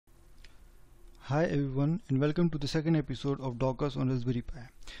Hi everyone and welcome to the second episode of Dockers on Raspberry Pi.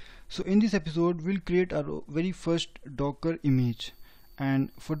 So in this episode we'll create our very first Docker image, and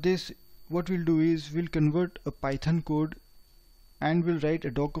for this what we'll do is we'll convert a Python code and we'll write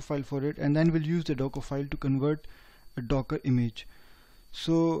a Docker file for it, and then we'll use the Docker file to convert a Docker image.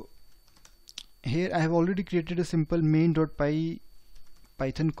 So here I have already created a simple main.py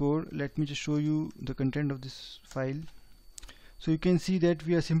Python code. Let me just show you the content of this file. So you can see that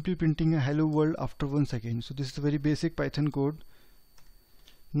we are simply printing a hello world after 1 second. So this is a very basic Python code.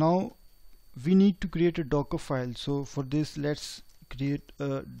 Now we need to create a Docker file. So for this let's create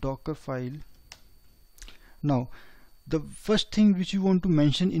a Docker file. Now the first thing which you want to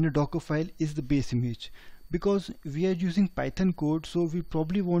mention in a Docker file is the base image, because we are using Python code, so we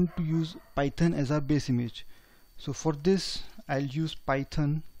probably want to use Python as our base image. So for this I'll use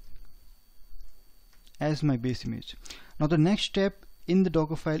Python as my base image. Now the next step in the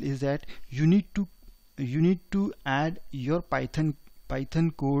Docker file is that you need to add your Python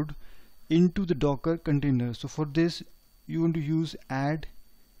code into the Docker container. So for this you want to use add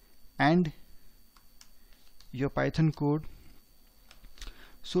and your Python code.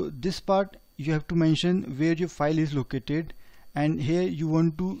 So this part you have to mention where your file is located, and here you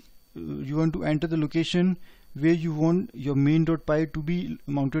want to enter the location where you want your main.py to be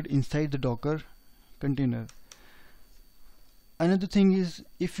mounted inside the Docker container. Another thing is,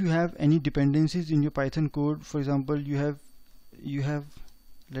 if you have any dependencies in your Python code, for example you have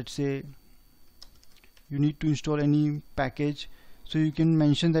let's say you need to install any package, so you can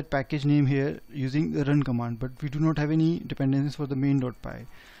mention that package name here using the run command, but we do not have any dependencies for the main.py.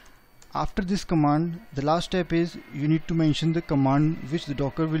 After this command, the last step is you need to mention the command which the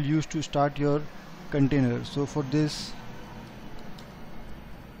Docker will use to start your container. So for this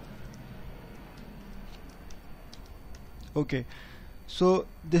so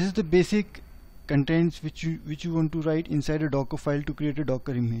this is the basic contents which you want to write inside a Docker file to create a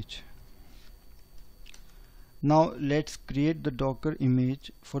Docker image. Now let's create the Docker image.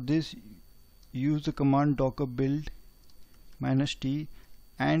 For this use the command docker build -t,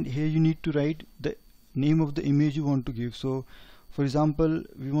 and here you need to write the name of the image you want to give. So for example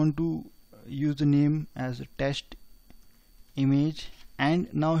we want to use the name as a test image,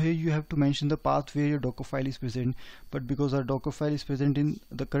 and now here you have to mention the path where your Docker file is present, but because our Docker file is present in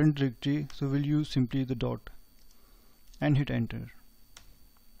the current directory, so we'll use simply the dot and hit enter.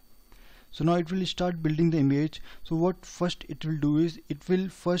 So now it will start building the image. So what first it will do is it will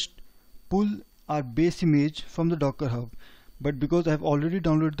first pull our base image from the Docker hub, but because I have already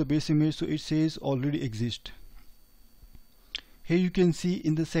downloaded the base image, so it says already exist. Here you can see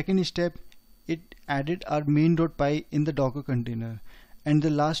in the second step it added our main.py in the Docker container, and the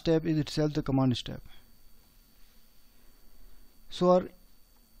last step is itself the command step. So our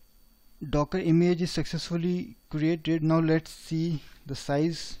Docker image is successfully created. Now let's see the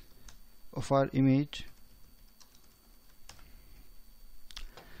size of our image.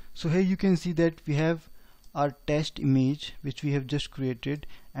 So here you can see that we have our test image which we have just created,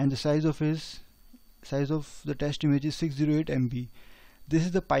 and the size of the test image is 608 MB. This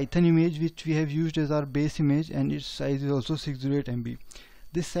is the Python image which we have used as our base image, and its size is also 608 MB.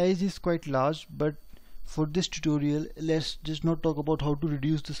 This size is quite large, but for this tutorial let's just not talk about how to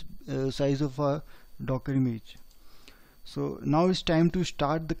reduce the size of our Docker image. So now it's time to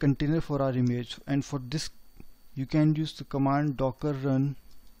start the container for our image, and for this you can use the command docker run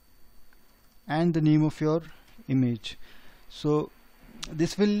and the name of your image. So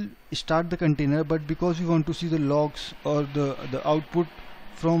this will start the container, but because we want to see the logs or the output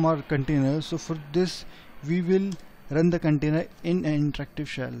from our container, so for this we will run the container in an interactive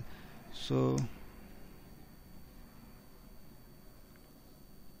shell. So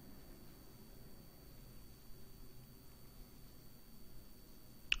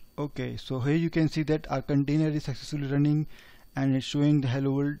okay, so here you can see that our container is successfully running, and it's showing the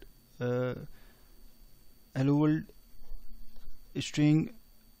hello world string,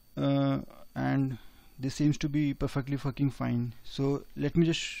 and this seems to be perfectly fucking fine. So let me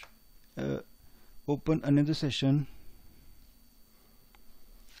just open another session.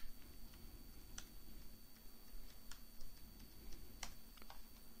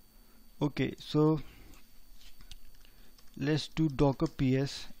 Okay, so let's do docker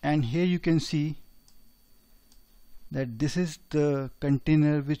ps, and here you can see that this is the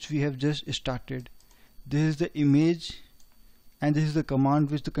container which we have just started. This is the image, and this is the command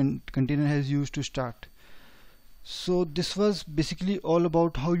which the container has used to start. So this was basically all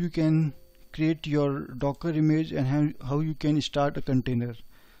about how you can create your Docker image and how you can start a container.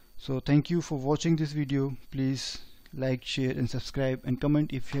 So thank you for watching this video. Please like, share and subscribe, and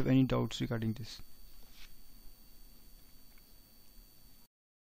comment if you have any doubts regarding this.